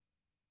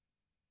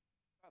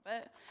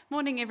Robert.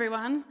 Morning,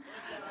 everyone.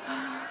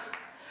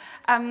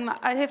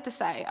 I have to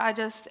say, I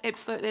just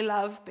absolutely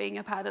love being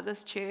a part of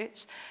this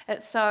church.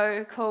 It's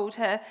so cool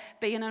to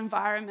be in an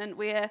environment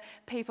where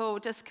people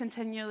just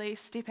continually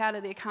step out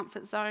of their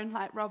comfort zone,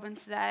 like Robin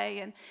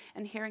today,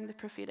 and hearing the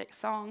prophetic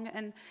song.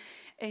 And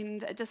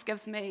it just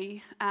gives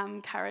me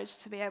courage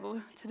to be able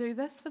to do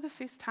this for the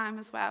first time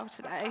as well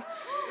today.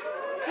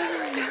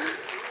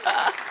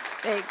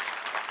 Thanks.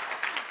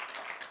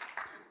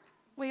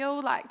 We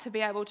all like to be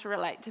able to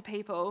relate to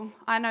people.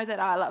 I know that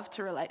I love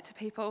to relate to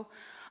people.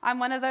 I'm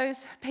one of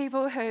those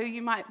people who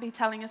you might be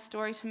telling a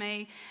story to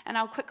me, and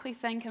I'll quickly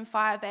think and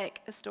fire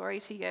back a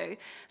story to you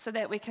so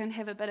that we can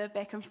have a bit of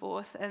back and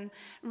forth and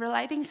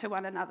relating to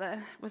one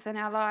another within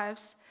our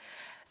lives.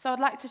 So I'd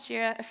like to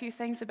share a few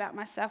things about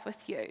myself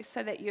with you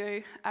so that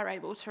you are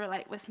able to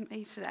relate with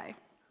me today.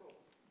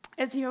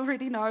 As you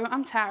already know,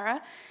 I'm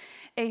Tara.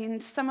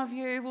 And some of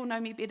you will know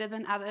me better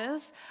than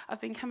others. I've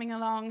been coming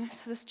along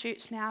to this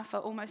church now for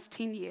almost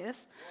 10 years.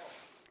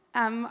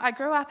 I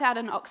grew up out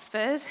in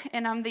Oxford,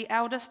 and I'm the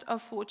eldest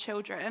of 4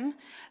 children,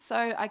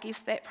 so I guess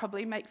that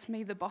probably makes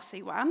me the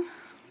bossy one.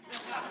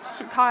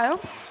 Kyle.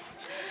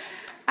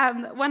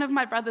 One of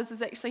my brothers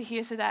is actually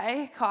here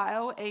today,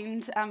 Kyle,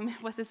 and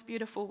with his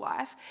beautiful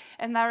wife,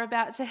 and they're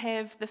about to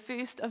have the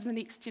first of the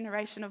next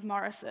generation of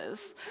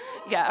Morrises.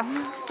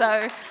 Yeah,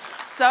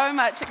 so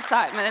much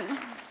excitement.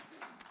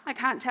 I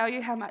can't tell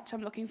you how much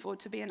I'm looking forward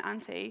to being an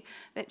auntie.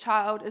 That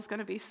child is going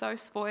to be so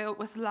spoiled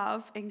with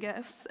love and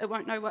gifts, it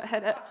won't know what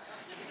hit it.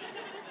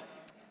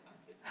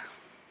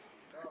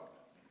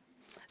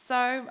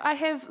 So I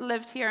have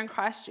lived here in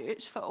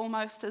Christchurch for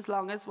almost as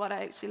long as what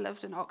I actually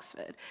lived in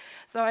Oxford.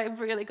 So I've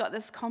really got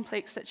this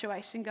complex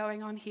situation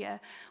going on here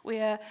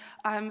where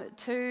I'm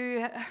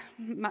too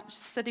much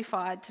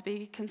cityfied to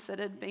be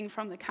considered being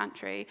from the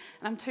country,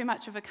 and I'm too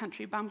much of a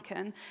country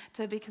bumpkin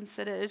to be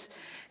considered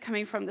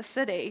coming from the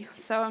city.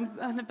 So I'm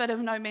in a bit of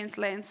no man's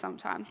land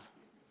sometimes.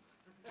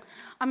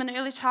 I'm an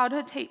early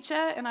childhood teacher,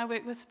 and I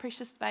work with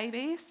precious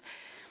babies.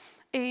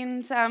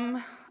 And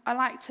I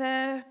like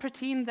to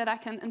pretend that I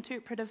can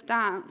interpretive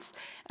dance,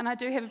 and I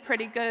do have a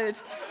pretty good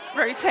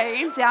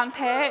routine down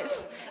pat.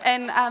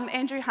 And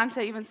Andrew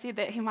Hunter even said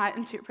that he might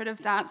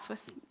interpretive dance with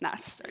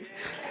stories.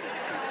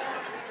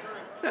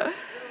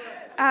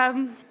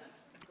 And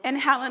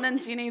Helen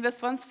and Jenny, this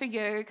one's for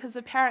you, because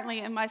apparently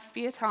in my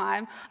spare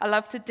time, I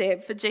love to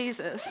dab for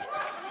Jesus.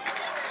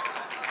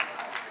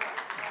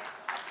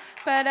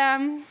 But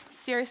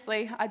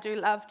seriously, I do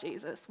love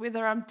Jesus,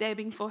 whether I'm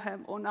dabbing for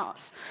him or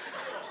not.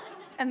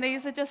 And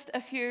these are just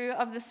a few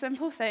of the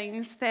simple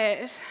things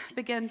that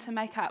begin to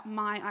make up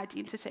my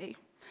identity.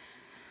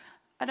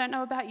 I don't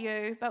know about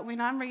you, but when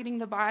I'm reading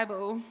the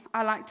Bible,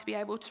 I like to be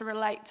able to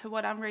relate to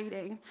what I'm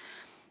reading.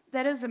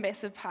 That is a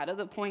massive part of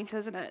the point,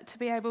 isn't it? To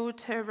be able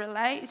to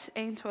relate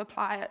and to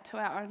apply it to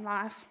our own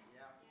life.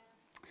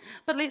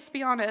 But let's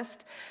be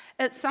honest,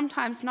 it's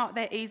sometimes not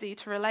that easy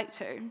to relate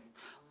to.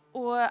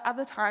 Or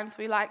other times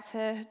we like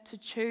to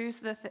choose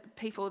the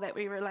people that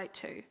we relate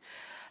to.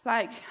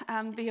 Like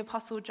the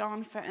Apostle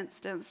John, for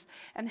instance,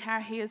 and how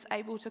he is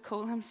able to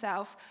call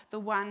himself the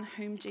one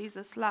whom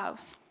Jesus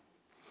loves.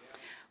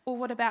 Or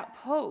what about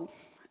Paul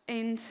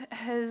and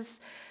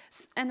his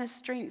inner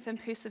strength and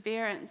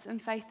perseverance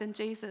and faith in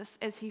Jesus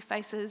as he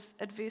faces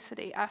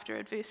adversity after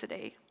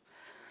adversity?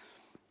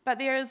 But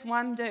there is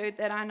one dude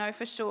that I know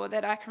for sure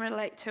that I can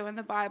relate to in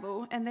the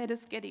Bible, and that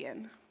is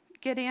Gideon.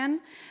 Gideon,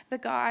 the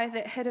guy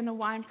that hid in a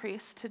wine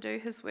press to do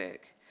his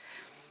work.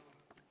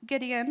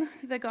 Gideon,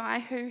 the guy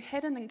who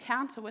had an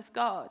encounter with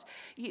God,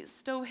 yet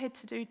still had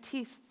to do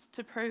tests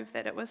to prove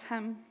that it was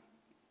him.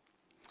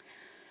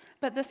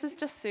 But this is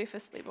just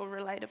surface level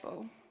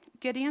relatable.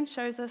 Gideon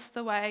shows us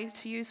the way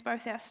to use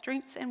both our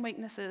strengths and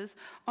weaknesses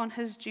on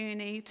his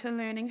journey to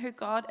learning who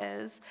God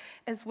is,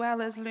 as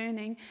well as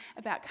learning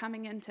about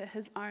coming into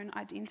his own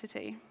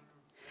identity.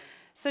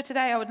 So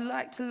today I would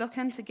like to look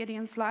into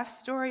Gideon's life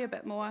story a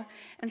bit more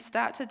and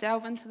start to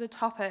delve into the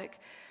topic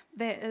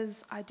that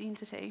is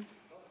identity.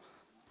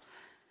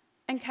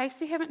 In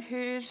case you haven't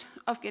heard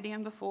of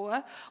Gideon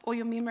before, or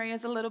your memory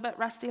is a little bit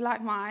rusty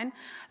like mine,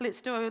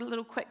 let's do a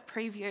little quick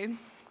preview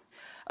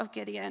of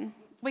Gideon.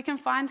 We can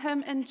find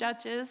him in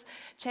Judges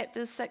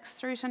chapters 6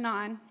 through to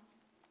 9.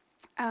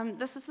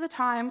 This is the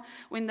time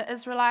when the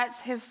Israelites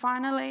have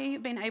finally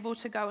been able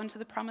to go into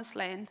the promised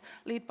land,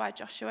 led by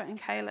Joshua and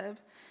Caleb.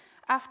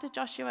 After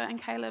Joshua and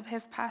Caleb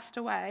have passed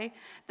away,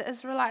 the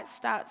Israelites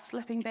start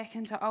slipping back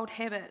into old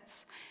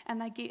habits,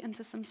 and they get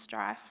into some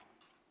strife.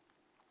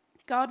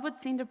 God would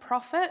send a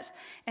prophet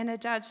and a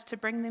judge to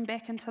bring them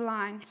back into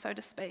line, so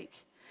to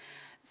speak.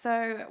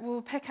 So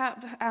we'll pick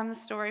up the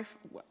story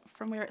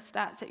from where it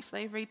starts,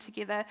 actually, read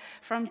together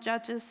from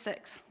Judges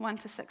 6, 1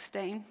 to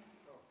 16.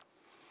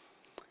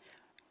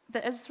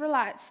 The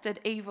Israelites did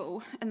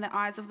evil in the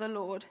eyes of the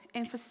Lord,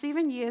 and for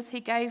 7 years he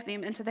gave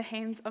them into the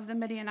hands of the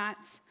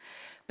Midianites.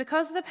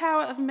 Because the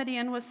power of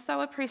Midian was so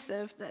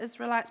oppressive, the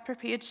Israelites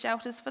prepared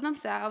shelters for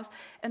themselves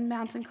in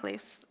mountain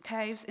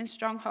caves and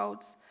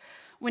strongholds.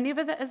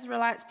 Whenever the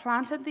Israelites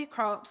planted their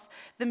crops,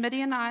 the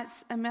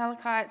Midianites,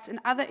 Amalekites,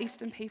 and other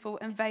eastern people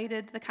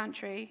invaded the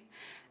country.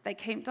 They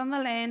camped on the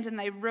land and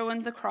they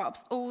ruined the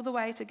crops all the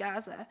way to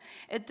Gaza.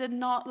 It did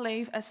not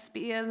leave a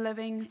spare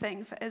living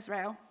thing for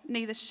Israel,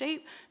 neither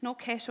sheep, nor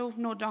cattle,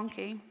 nor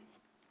donkey.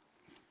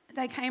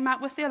 They came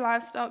up with their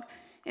livestock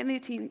and their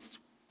tents,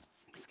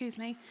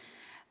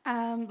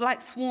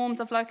 like swarms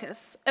of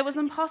locusts. It was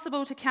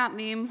impossible to count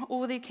them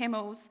or their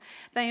camels.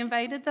 They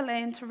invaded the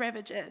land to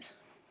ravage it.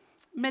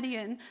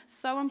 Midian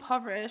so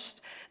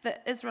impoverished the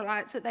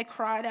Israelites that they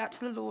cried out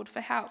to the Lord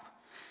for help.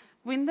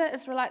 When the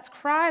Israelites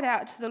cried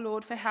out to the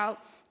Lord for help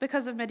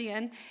because of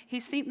Midian, he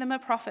sent them a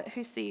prophet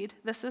who said,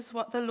 "This is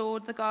what the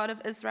Lord, the God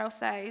of Israel,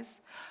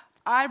 says.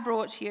 I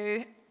brought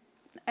you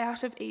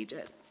out of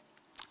Egypt,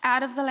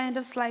 out of the land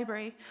of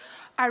slavery.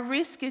 I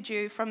rescued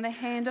you from the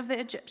hand of the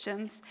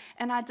Egyptians,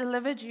 and I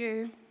delivered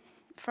you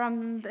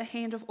from the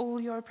hand of all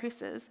your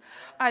oppressors.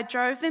 I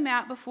drove them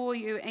out before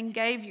you and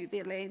gave you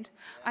their land.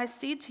 I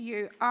said to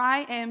you,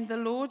 I am the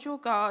Lord your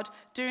God.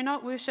 Do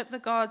not worship the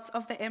gods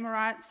of the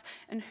Amorites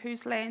in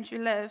whose land you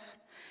live.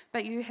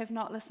 But you have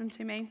not listened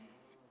to me."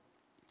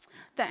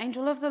 The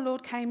angel of the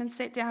Lord came and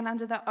sat down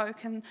under the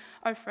oak in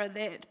Ophrah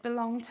that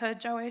belonged to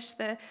Joash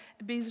the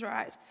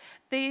Abiezrite,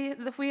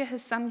 where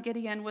his son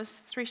Gideon was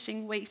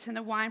threshing wheat in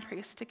a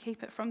winepress to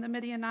keep it from the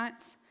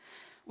Midianites.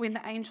 When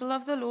the angel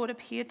of the Lord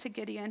appeared to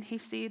Gideon, he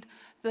said,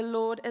 "The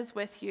Lord is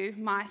with you,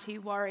 mighty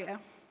warrior."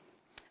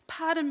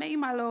 "Pardon me,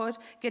 my Lord,"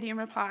 Gideon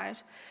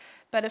replied,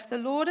 "but if the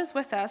Lord is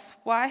with us,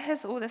 why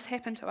has all this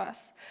happened to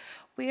us?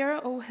 Where are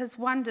all his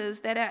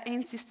wonders that our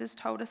ancestors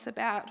told us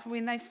about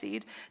when they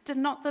said, 'Did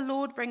not the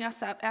Lord bring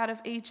us up out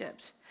of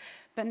Egypt?'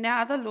 But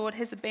now the Lord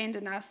has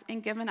abandoned us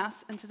and given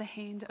us into the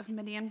hand of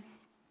Midian."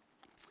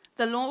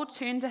 The Lord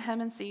turned to him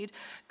and said,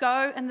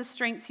 "Go in the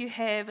strength you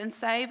have and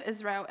save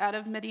Israel out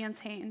of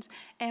Midian's hand.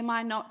 Am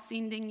I not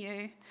sending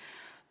you?"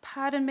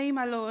 "Pardon me,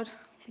 my Lord,"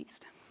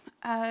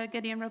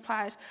 Gideon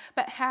replied,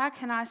 "but how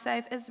can I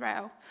save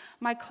Israel?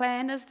 My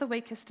clan is the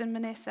weakest in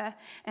Manasseh,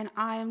 and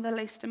I am the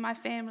least in my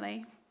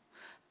family."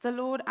 The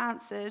Lord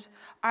answered,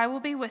 "I will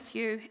be with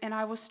you, and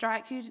I will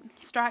strike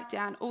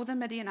down all the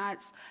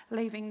Midianites,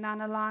 leaving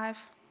none alive."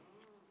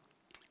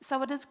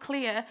 So it is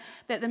clear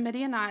that the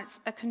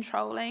Midianites are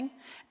controlling,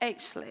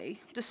 actually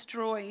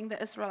destroying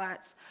the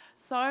Israelites,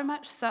 so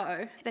much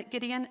so that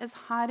Gideon is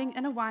hiding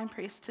in a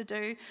winepress to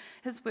do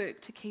his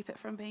work to keep it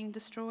from being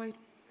destroyed.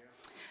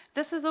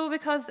 This is all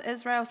because the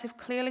Israelites have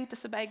clearly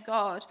disobeyed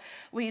God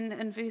when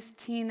in verse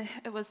 10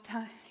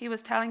 he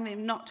was telling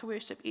them not to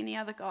worship any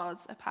other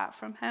gods apart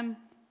from him.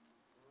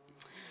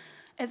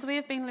 As we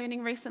have been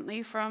learning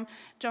recently from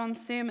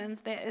John's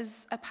sermons, that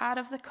is a part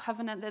of the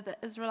covenant that the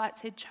Israelites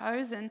had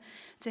chosen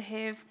to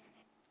have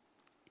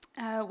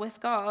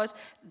with God.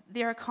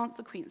 There are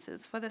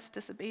consequences for this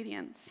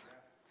disobedience.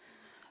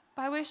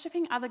 By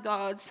worshipping other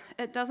gods,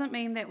 it doesn't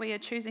mean that we are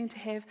choosing to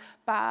have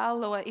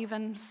Baal or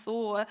even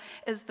Thor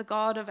as the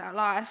god of our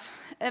life.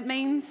 It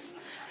means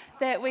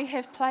that we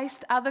have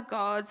placed other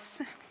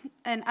gods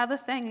and other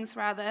things,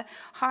 rather,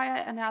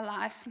 higher in our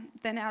life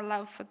than our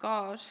love for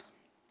God.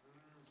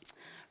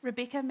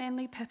 Rebecca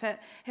Manley Pippert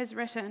has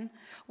written,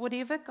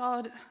 whatever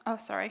controls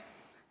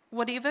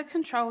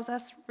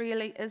us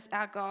really is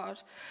our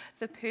God.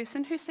 The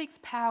person who seeks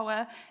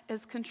power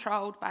is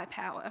controlled by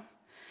power.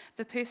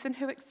 The person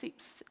who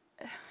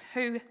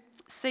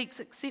seeks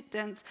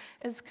acceptance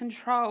is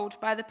controlled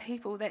by the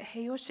people that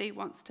he or she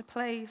wants to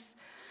please.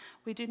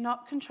 We do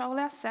not control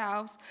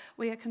ourselves,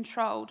 we are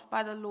controlled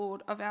by the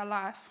Lord of our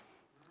life.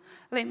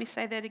 Let me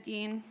say that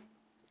again.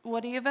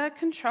 Whatever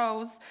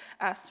controls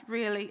us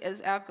really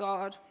is our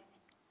God.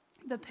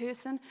 The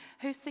person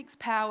who seeks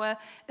power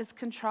is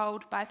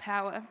controlled by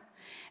power,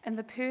 and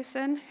the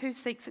person who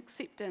seeks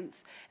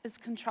acceptance is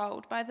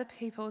controlled by the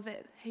people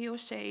that he or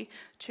she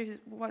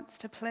wants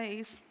to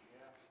please.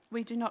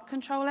 We do not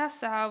control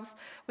ourselves,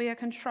 we are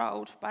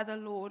controlled by the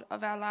Lord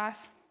of our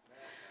life.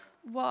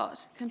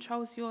 What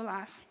controls your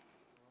life?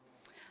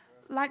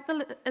 Like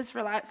the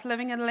Israelites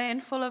living in a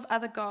land full of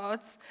other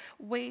gods,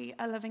 we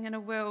are living in a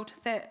world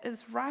that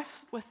is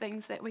rife with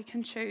things that we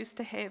can choose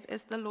to have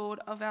as the Lord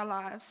of our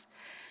lives.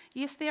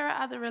 Yes, there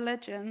are other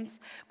religions,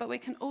 but we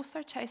can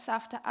also chase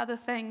after other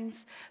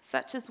things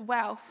such as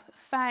wealth,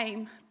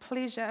 fame,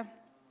 pleasure,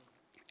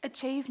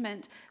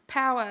 achievement,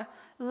 power,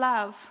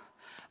 love.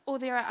 Or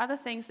there are other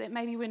things that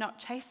maybe we're not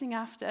chasing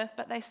after,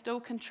 but they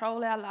still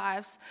control our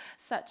lives,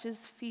 such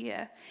as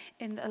fear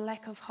and a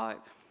lack of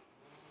hope.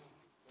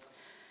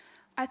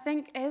 I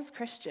think as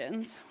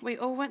Christians, we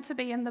all want to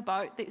be in the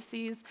boat that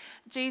says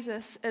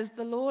Jesus is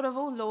the Lord of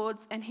all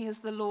lords and he is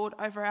the Lord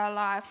over our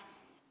life.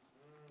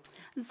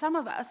 And some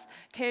of us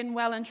can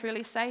well and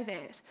truly say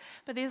that,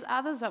 but there's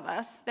others of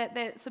us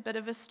that's a bit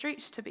of a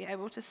stretch to be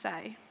able to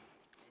say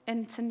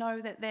and to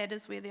know that that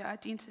is where their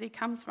identity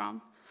comes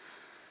from.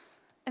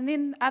 And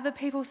then other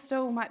people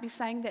still might be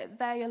saying that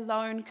they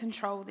alone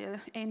control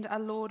and are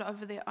Lord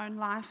over their own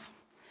life.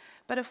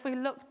 But if we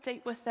look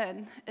deep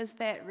within, is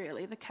that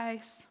really the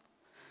case?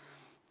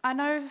 I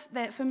know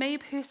that for me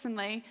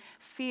personally,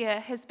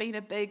 fear has been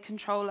a big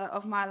controller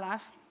of my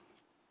life.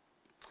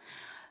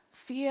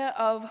 Fear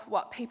of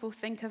what people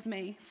think of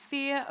me,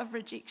 fear of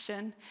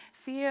rejection,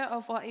 fear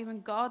of what even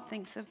God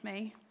thinks of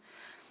me.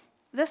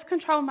 This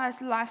controlled my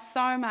life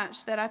so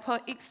much that I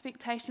put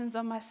expectations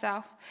on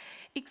myself,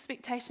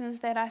 expectations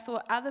that I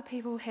thought other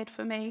people had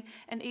for me,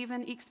 and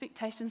even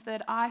expectations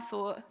that I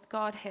thought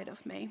God had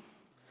of me.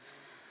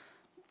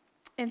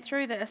 And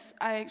through this,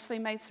 I actually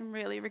made some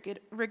really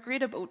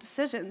regrettable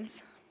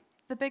decisions.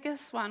 The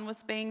biggest one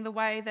was being the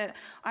way that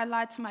I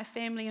lied to my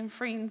family and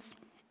friends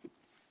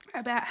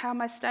about how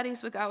my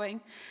studies were going,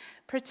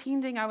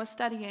 pretending I was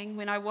studying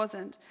when I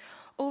wasn't,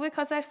 all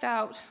because I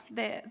felt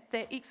that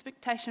the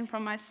expectation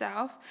from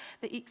myself,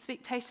 the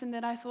expectation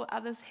that I thought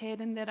others had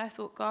and that I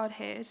thought God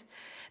had,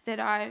 that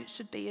I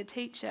should be a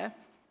teacher,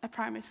 a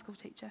primary school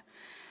teacher.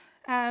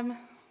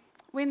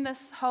 When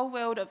this whole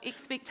world of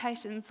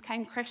expectations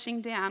came crashing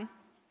down,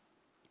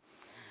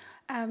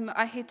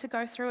 I had to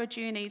go through a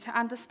journey to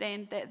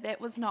understand that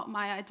that was not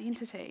my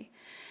identity.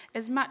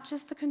 As much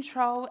as the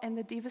control and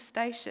the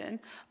devastation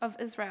of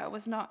Israel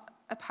was not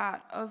a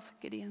part of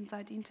Gideon's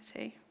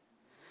identity.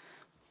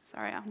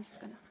 Sorry, I'm just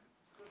going to...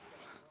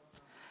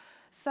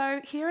 So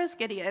here is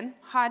Gideon,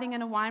 hiding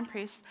in a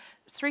winepress,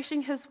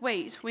 threshing his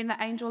wheat when the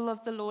angel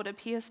of the Lord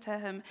appears to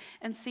him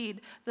and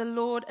said, "The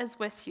Lord is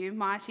with you,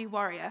 mighty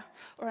warrior."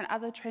 Or in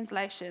other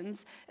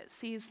translations, it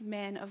says,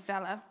 "man of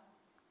valor."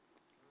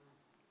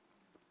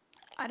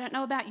 I don't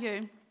know about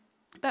you,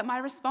 but my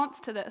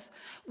response to this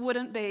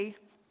wouldn't be,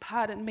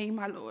 "Pardon me,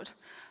 my Lord."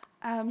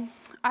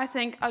 I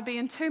think I'd be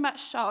in too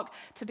much shock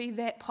to be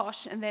that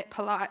posh and that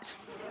polite.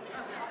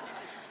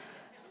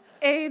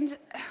 And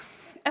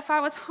if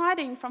I was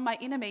hiding from my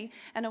enemy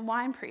in a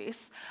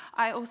winepress,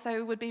 I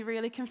also would be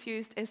really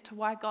confused as to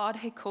why God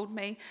had called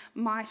me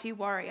mighty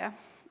warrior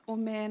or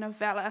man of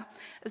valor,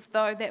 as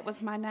though that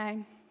was my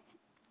name.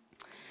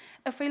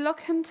 If we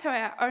look into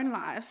our own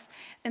lives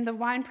and the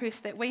winepress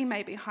that we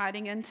may be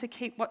hiding in to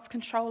keep what's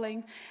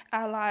controlling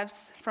our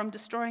lives from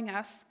destroying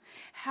us,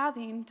 how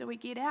then do we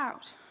get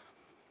out?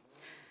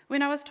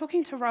 When I was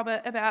talking to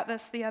Robert about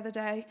this the other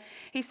day,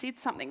 he said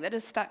something that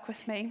has stuck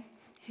with me.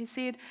 He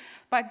said,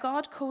 by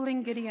God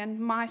calling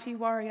Gideon mighty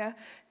warrior,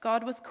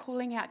 God was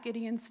calling out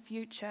Gideon's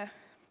future.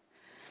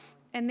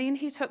 And then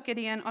he took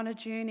Gideon on a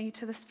journey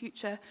to this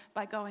future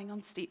by going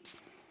on steps.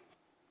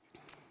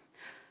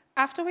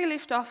 After we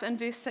left off in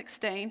verse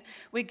 16,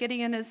 where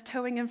Gideon is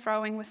toing and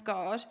froing with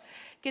God,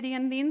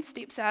 Gideon then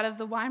steps out of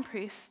the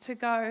winepress to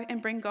go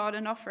and bring God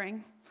an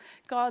offering.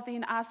 God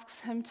then asks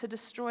him to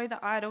destroy the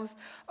idols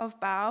of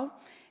Baal,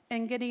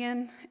 and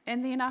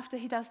then after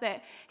he does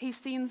that, he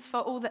sends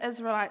for all the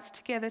Israelites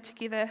to gather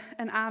together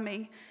an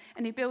army,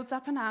 and he builds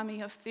up an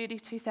army of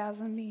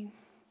 32,000 men.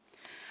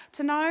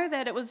 To know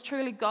that it was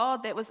truly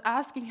God that was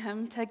asking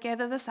him to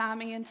gather this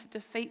army and to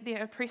defeat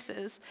their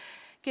oppressors,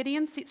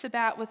 Gideon sets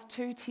about with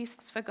 2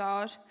 tests for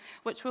God,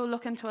 which we'll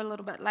look into a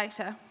little bit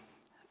later.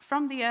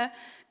 From there,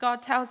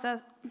 God tells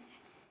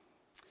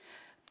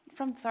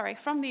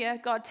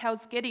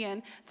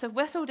Gideon to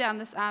whittle down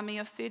this army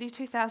of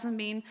 32,000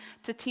 men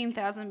to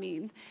 10,000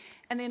 men.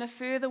 And then a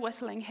further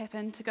whittling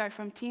happened to go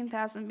from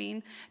 10,000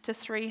 men to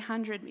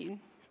 300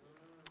 men.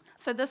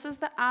 So this is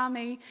the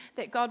army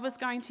that God was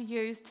going to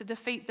use to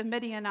defeat the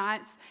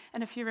Midianites.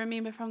 And if you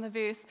remember from the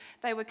verse,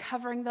 they were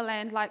covering the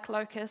land like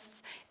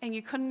locusts, and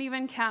you couldn't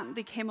even count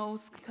the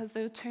camels because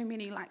there were too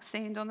many like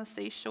sand on the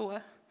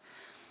seashore.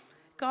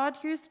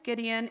 God used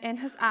Gideon and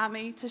his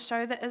army to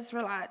show the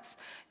Israelites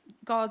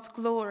God's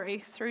glory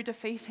through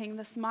defeating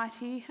this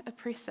mighty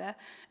oppressor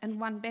in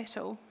one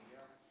battle.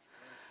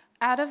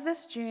 Out of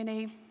this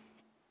journey,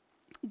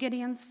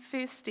 Gideon's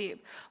first step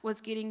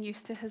was getting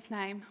used to his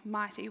name,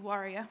 mighty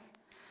warrior.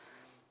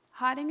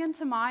 Hiding in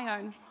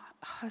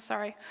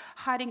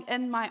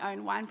my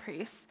own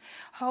winepress,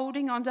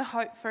 holding on to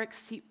hope for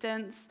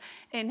acceptance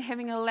and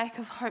having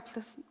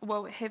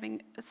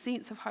having a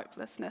sense of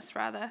hopelessness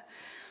rather.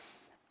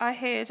 I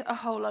had a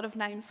whole lot of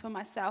names for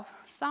myself.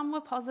 Some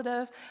were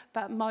positive,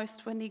 but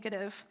most were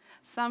negative.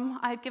 Some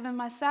I had given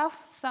myself,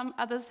 some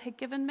others had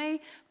given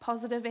me,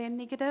 positive and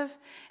negative,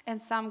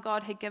 and some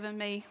God had given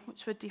me,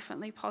 which were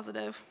definitely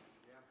positive.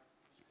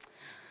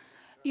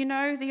 You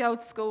know the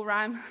old school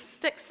rhyme,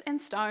 sticks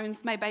and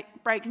stones may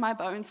break my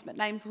bones, but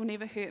names will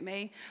never hurt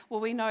me. Well,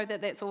 we know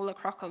that that's all a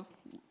crock of,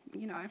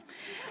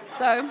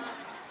 So,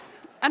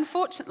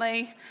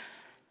 unfortunately,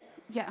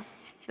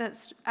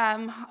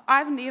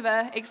 I've never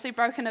actually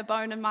broken a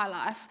bone in my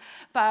life,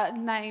 but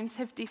names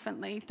have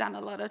definitely done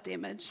a lot of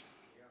damage.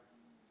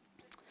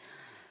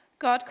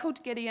 God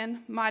called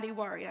Gideon mighty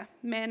warrior,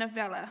 man of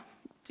valor.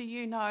 Do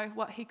you know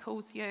what he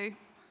calls you?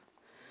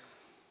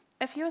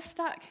 If you're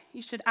stuck,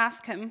 you should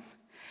ask him.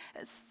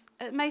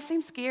 It may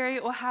seem scary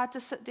or hard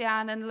to sit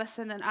down and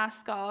listen and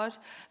ask God,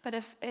 but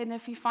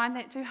if you find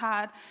that too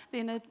hard,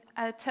 then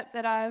a tip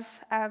that I've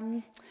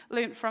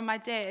learnt from my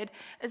dad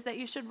is that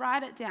you should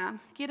write it down.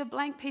 Get a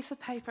blank piece of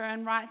paper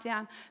and write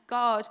down,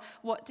 God,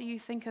 what do you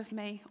think of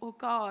me? Or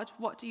God,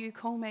 what do you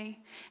call me?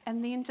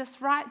 And then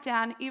just write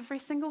down every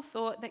single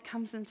thought that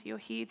comes into your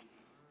head.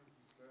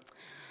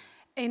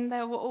 And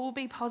they will all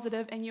be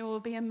positive, and you will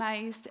be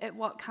amazed at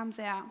what comes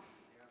out.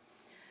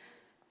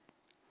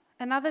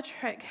 Another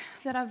trick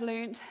that I've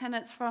learned, and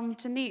it's from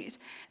Jeanette,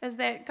 is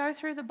that go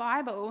through the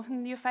Bible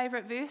and your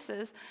favourite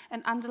verses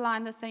and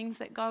underline the things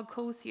that God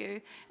calls you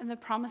and the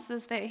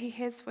promises that He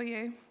has for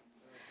you.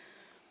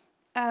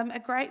 A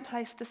great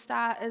place to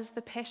start is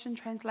the Passion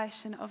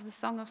Translation of the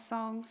Song of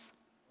Songs.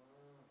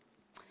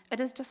 It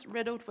is just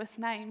riddled with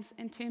names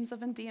and terms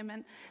of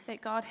endearment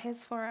that God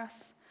has for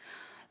us,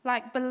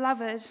 like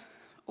beloved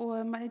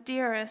or my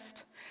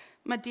dearest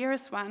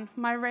one,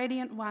 my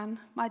radiant one,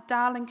 my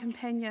darling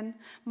companion,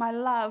 my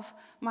love,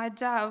 my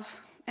dove,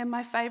 and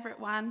my favourite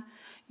one,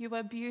 you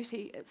are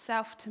beauty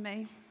itself to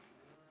me.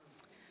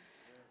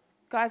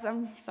 Guys,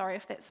 I'm sorry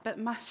if that's a bit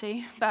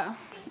mushy, but,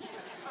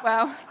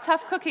 well,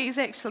 tough cookies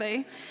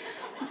actually.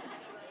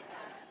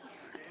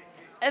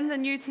 In the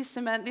New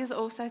Testament, there's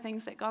also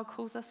things that God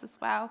calls us as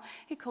well.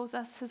 He calls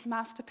us His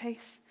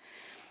masterpiece.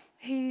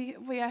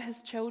 We are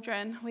His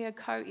children. We are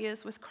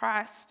co-heirs with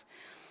Christ.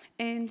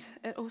 And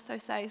it also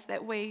says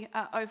that we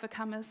are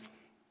overcomers.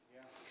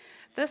 Yeah.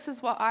 This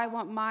is what I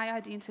want my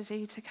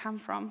identity to come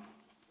from.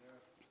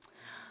 Yeah.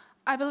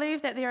 I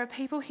believe that there are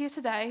people here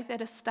today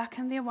that are stuck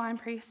in their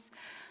winepress,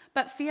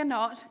 but fear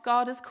not,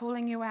 God is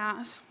calling you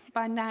out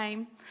by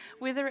name,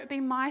 whether it be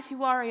mighty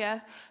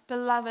warrior,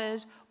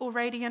 beloved, or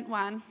radiant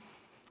one.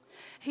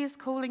 He is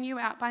calling you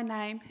out by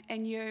name,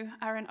 and you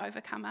are an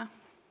overcomer.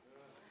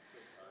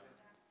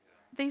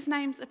 These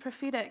names are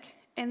prophetic,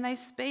 and they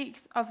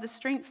speak of the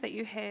strengths that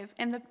you have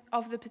and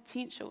of the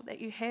potential that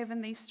you have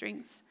in these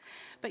strengths.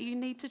 But you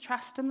need to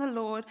trust in the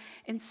Lord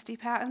and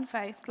step out in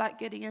faith like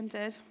Gideon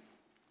did.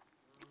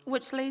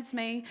 Which leads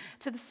me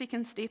to the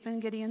second step in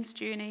Gideon's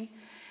journey.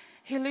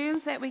 He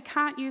learns that we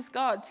can't use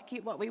God to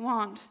get what we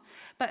want,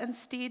 but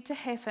instead to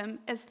have Him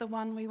as the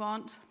one we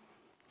want.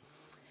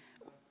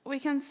 We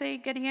can see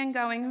Gideon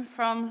going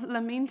from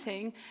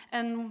lamenting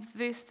in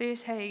verse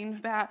 13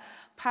 about,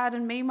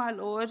 pardon me, my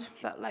Lord,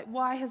 but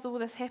why has all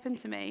this happened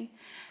to me?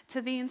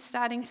 To then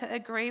starting to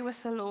agree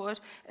with the Lord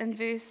in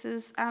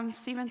verses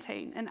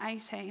 17 and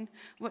 18,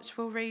 which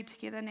we'll read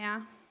together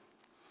now.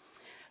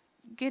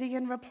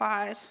 Gideon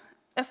replied,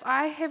 if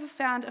I have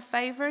found a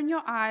favor in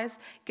your eyes,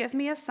 give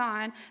me a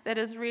sign that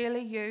is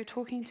really you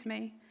talking to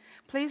me.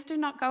 Please do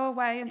not go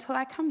away until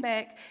I come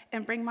back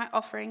and bring my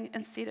offering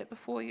and set it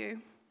before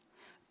you.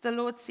 The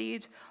Lord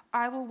said,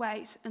 I will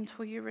wait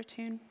until you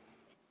return.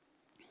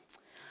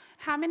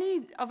 How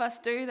many of us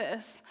do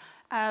this?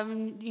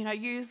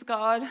 Use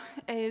God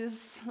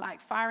as like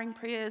firing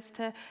prayers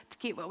to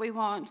get what we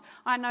want.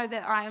 I know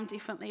that I am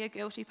definitely a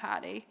guilty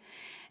party.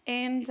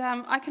 And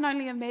I can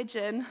only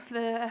imagine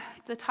the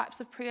types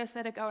of prayers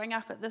that are going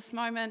up at this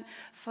moment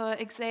for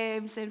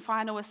exams and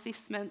final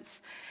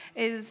assessments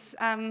is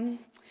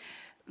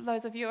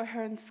those of you who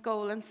are in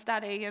school and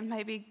study and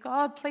maybe,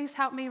 God, please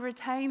help me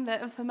retain the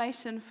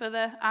information for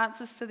the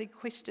answers to the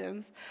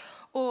questions.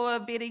 Or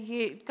better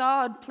yet,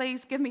 God,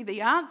 please give me the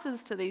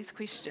answers to these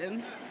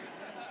questions.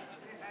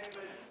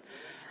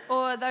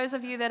 Or those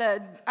of you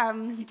that are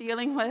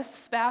dealing with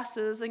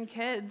spouses and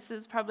kids,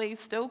 there's probably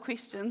still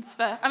prayers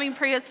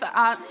for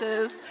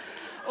answers,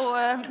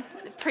 or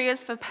prayers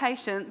for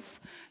patience,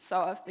 so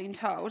I've been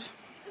told.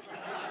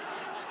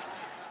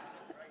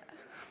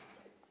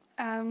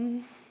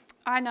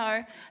 I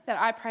know that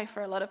I pray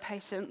for a lot of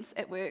patience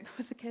at work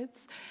with the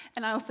kids,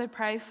 and I also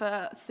pray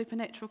for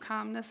supernatural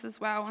calmness as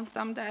well on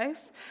some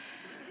days.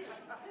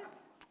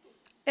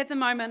 At the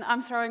moment,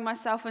 I'm throwing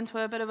myself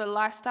into a bit of a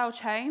lifestyle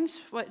change,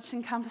 which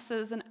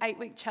encompasses an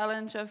 8-week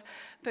challenge of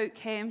boot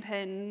camp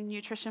and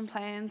nutrition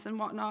plans and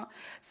whatnot.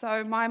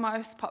 So my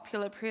most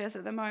popular prayers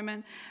at the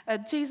moment are,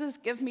 Jesus,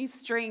 give me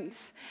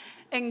strength,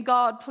 and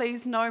God,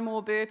 please no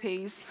more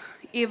burpees,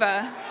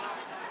 ever.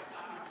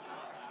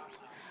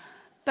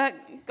 But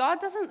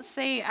God doesn't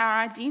see our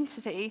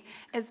identity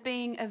as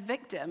being a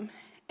victim,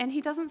 and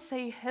He doesn't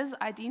see His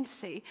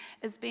identity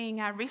as being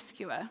our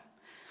rescuer.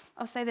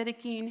 I'll say that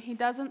again. He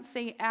doesn't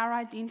see our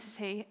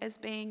identity as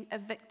being a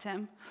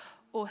victim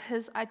or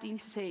His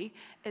identity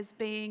as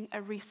being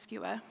a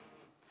rescuer.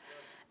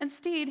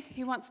 Instead,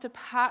 He wants to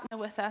partner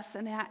with us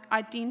in our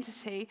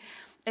identity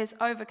as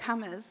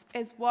overcomers,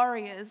 as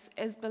warriors,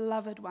 as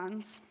beloved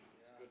ones.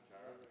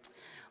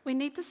 We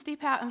need to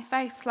step out in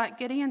faith like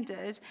Gideon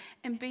did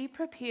and be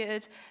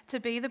prepared to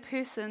be the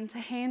person to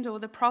handle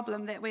the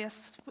problem that we are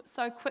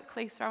so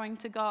quickly throwing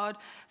to God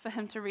for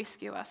Him to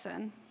rescue us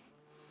in.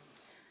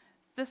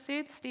 The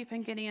third step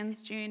in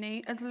Gideon's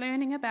journey is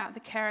learning about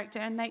the character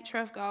and nature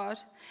of God,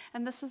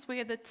 and this is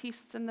where the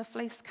tests and the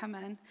fleece come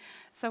in.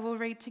 So we'll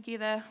read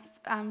together,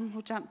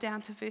 we'll jump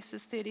down to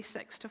verses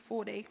 36 to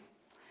 40.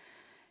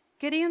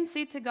 Gideon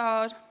said to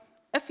God,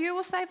 If you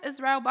will save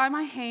Israel by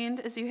my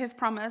hand, as you have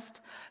promised,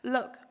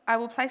 look, I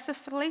will place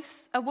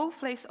a wool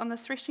fleece on the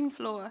threshing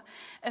floor.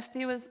 If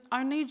there was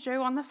only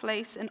dew on the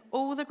fleece and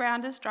all the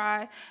ground is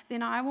dry,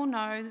 then I will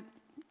know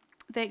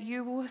that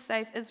you will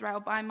save Israel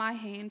by my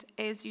hand,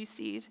 as you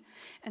said.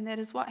 And that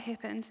is what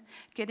happened.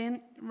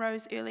 Gideon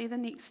rose early the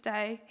next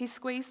day. He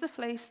squeezed the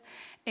fleece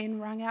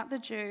and wrung out the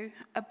dew,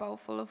 a bowl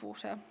full of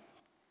water.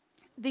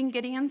 Then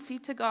Gideon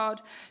said to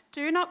God,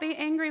 "Do not be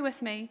angry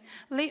with me.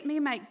 Let me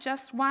make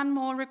just one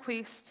more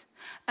request.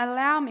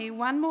 Allow me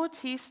one more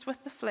test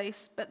with the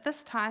fleece, but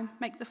this time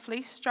make the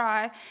fleece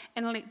dry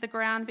and let the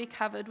ground be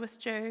covered with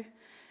dew."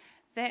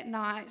 That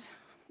night,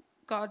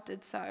 God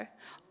did so.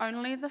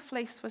 Only the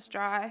fleece was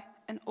dry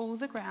and all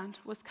the ground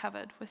was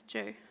covered with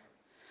dew.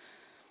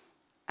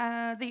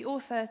 The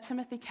author,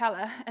 Timothy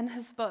Keller, in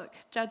his book,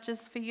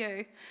 Judges for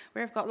You,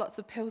 where I've got lots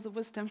of pearls of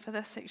wisdom for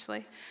this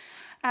actually,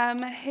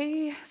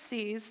 he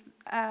says,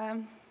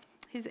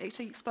 he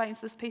actually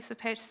explains this piece of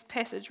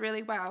passage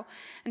really well,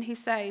 and he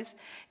says,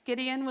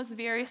 Gideon was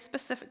very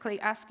specifically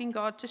asking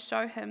God to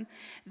show him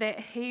that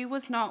he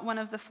was not one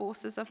of the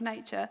forces of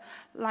nature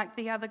like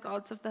the other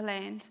gods of the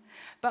land,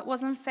 but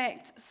was in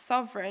fact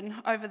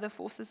sovereign over the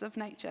forces of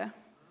nature.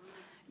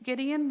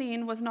 Gideon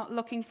then was not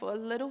looking for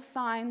little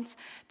signs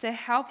to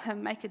help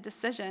him make a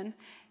decision.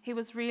 He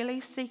was really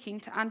seeking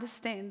to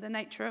understand the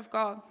nature of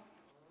God.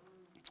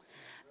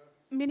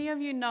 Many of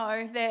you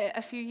know that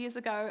a few years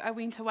ago I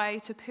went away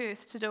to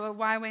Perth to do a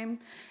YWAM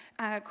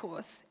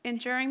course, and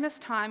during this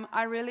time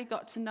I really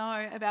got to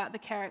know about the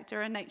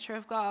character and nature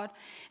of God,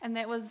 and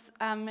that was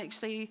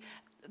actually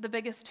the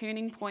biggest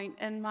turning point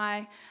in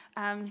my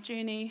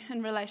journey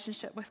and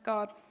relationship with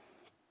God.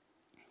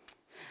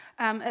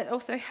 It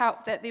also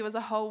helped that there was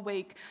a whole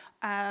week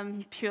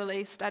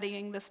purely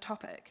studying this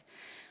topic.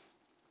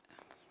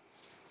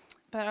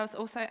 But I was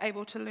also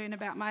able to learn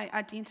about my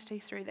identity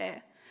through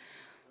that.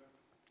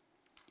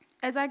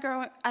 As I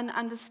grew in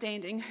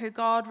understanding who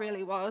God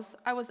really was,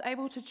 I was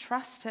able to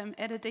trust him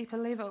at a deeper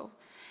level.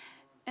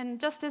 And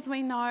just as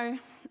we know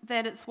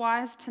that it's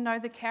wise to know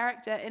the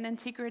character and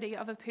integrity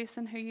of a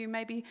person who you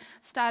may be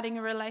starting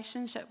a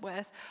relationship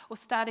with, or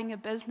starting a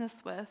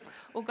business with,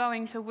 or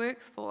going to work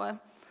for,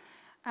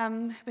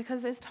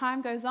 because as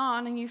time goes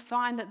on and you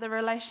find that the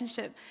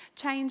relationship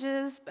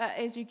changes, but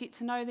as you get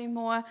to know them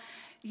more,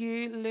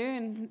 you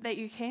learn that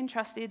you can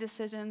trust their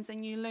decisions,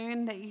 and you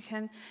learn that you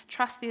can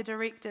trust their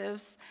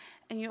directives,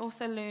 and you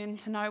also learn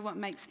to know what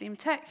makes them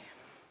tick.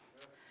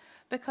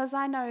 Because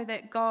I know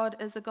that God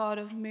is a God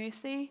of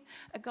mercy,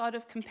 a God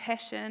of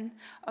compassion,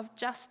 of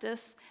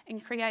justice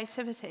and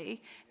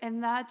creativity,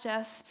 and they're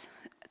just,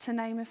 to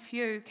name a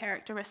few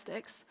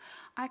characteristics,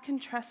 I can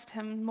trust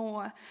him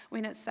more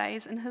when it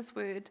says in his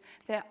word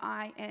that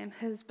I am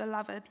his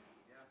beloved,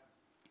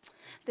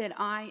 that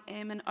I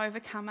am an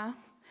overcomer,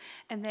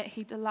 and that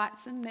he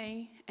delights in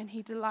me and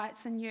he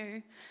delights in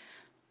you,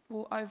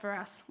 all over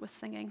us with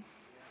singing.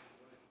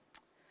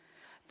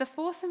 The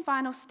fourth and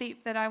final step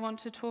that I want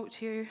to talk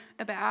to you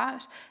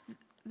about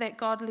that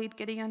God led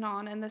Gideon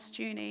on in this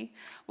journey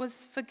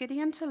was for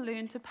Gideon to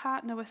learn to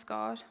partner with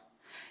God.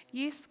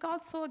 Yes,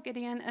 God saw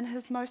Gideon in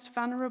his most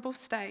vulnerable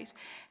state,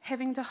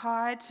 having to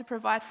hide to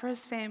provide for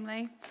his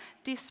family,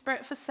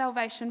 desperate for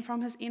salvation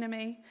from his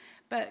enemy.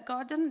 But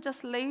God didn't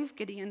just leave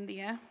Gideon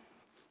there.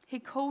 He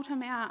called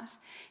him out.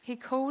 He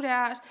called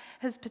out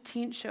his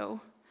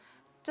potential.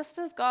 Just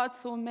as God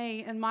saw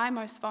me in my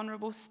most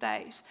vulnerable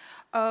state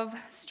of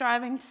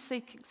striving to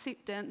seek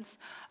acceptance,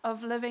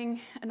 of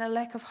living in a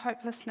lack of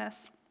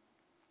hopelessness,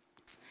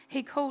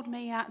 he called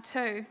me out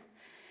too.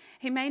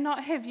 He may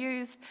not have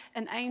used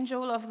an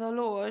angel of the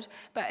Lord,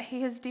 but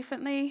he has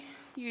definitely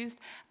used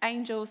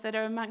angels that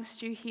are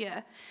amongst you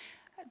here.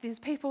 There's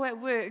people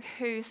at work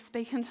who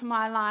speak into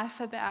my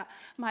life about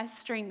my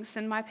strengths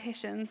and my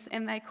passions,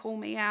 and they call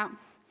me out.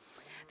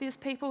 There's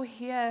people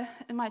here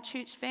in my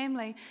church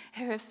family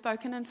who have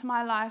spoken into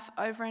my life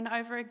over and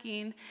over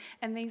again,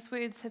 and these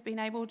words have been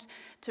able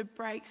to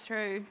break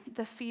through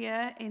the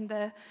fear and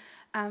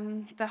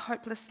the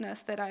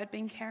hopelessness that I had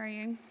been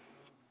carrying.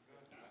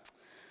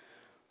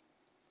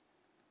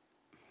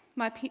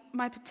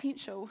 My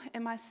potential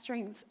and my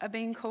strengths are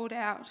being called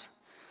out.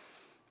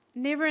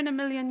 Never in a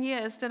million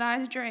years did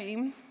I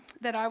dream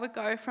that I would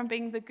go from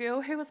being the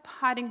girl who was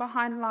hiding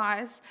behind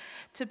lies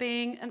to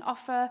being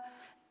offered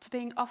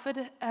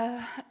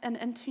an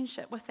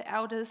internship with the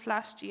elders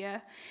last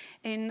year,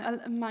 and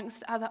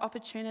amongst other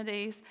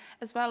opportunities,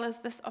 as well as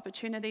this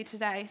opportunity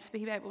today to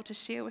be able to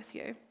share with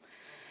you.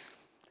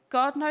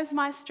 God knows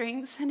my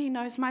strengths and he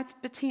knows my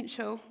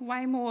potential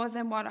way more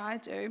than what I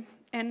do,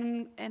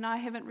 and I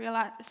haven't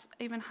realized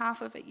even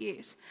half of it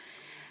yet.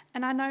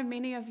 And I know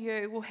many of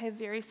you will have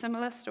very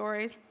similar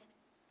stories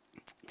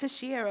to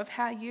share of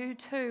how you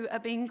too are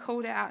being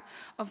called out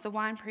of the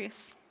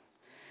winepress.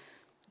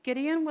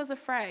 Gideon was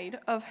afraid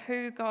of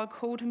who God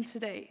called him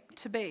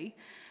to be,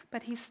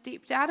 but he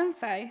stepped out in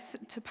faith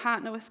to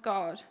partner with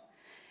God.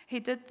 He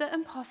did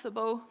the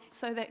possible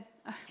so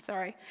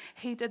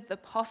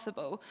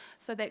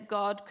that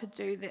God could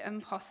do the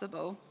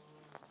impossible.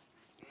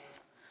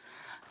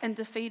 in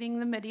defeating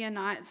the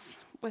Midianites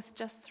with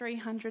just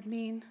 300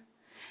 men.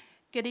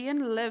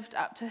 Gideon lived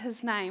up to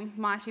his name,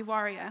 mighty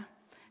warrior.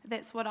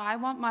 That's what I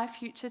want my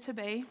future to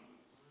be.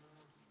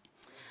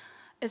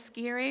 As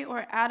scary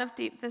or out of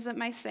depth as it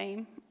may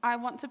seem, I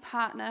want to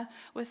partner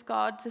with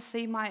God to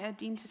see my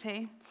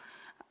identity.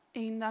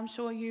 And I'm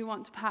sure you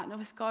want to partner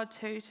with God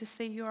too to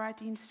see your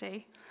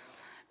identity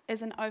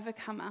as an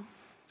overcomer.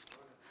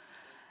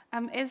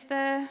 As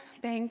the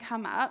band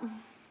come up,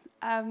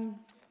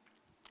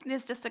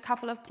 there's just a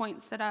couple of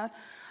points that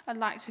I'd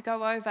like to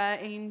go over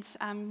and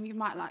you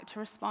might like to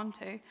respond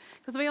to.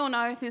 Because we all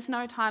know there's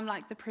no time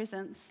like the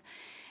present.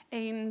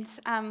 And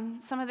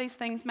some of these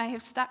things may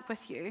have stuck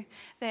with you,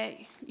 that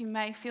you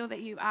may feel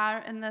that you are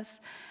in this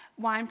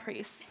wine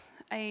press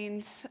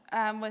and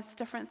with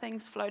different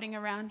things floating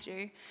around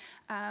you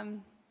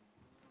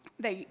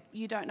that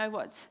you don't know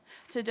what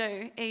to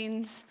do.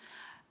 And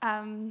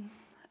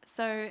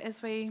so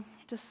as we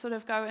just sort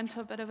of go into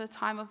a bit of a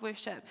time of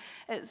worship,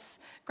 it's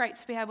great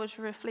to be able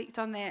to reflect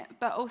on that.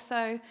 But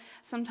also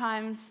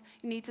sometimes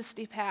you need to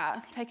step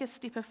out, take a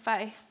step of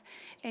faith.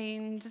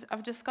 And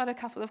I've just got a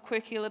couple of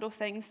quirky little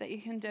things that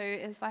you can do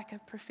as like a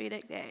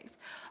prophetic act.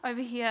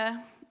 Over here,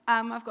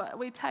 I've got a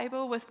wee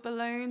table with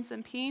balloons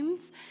and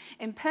pens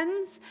and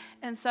pins.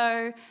 And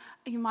so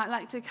you might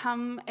like to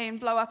come and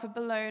blow up a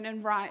balloon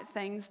and write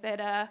things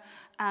that are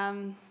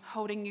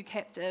holding you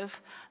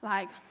captive,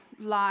 like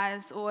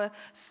lies or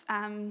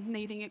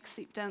needing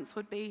acceptance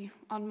would be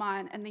on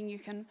mine, and then you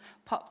can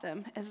pop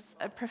them as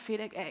a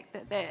prophetic act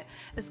that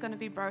is going to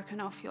be broken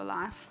off your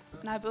life.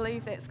 And I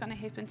believe that's going to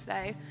happen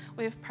today.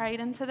 We've prayed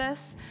into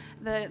this.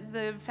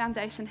 The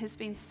foundation has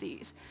been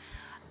set.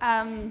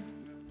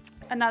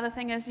 Another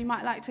thing is you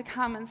might like to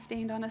come and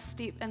stand on a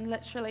step and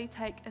literally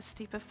take a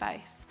step of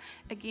faith,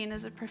 again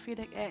as a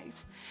prophetic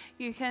act.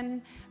 You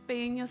can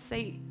be in your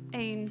seat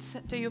and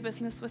do your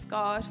business with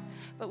God,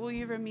 but will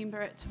you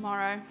remember it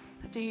tomorrow?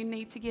 Do you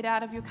need to get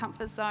out of your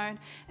comfort zone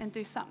and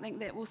do something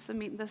that will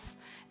cement this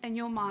in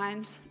your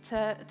mind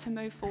to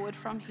move forward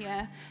from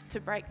here, to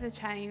break the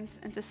chains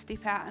and to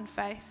step out in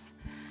faith?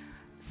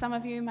 Some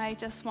of you may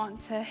just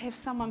want to have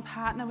someone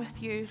partner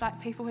with you,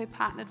 like people who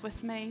partnered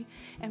with me,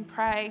 and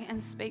pray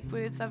and speak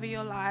words over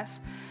your life,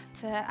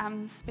 to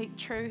speak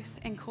truth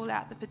and call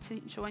out the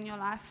potential in your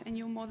life. And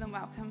you're more than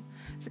welcome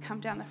to come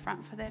down the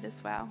front for that as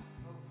well.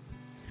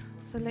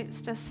 So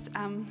let's just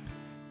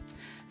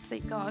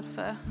seek God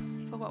for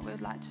what we would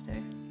like to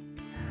do.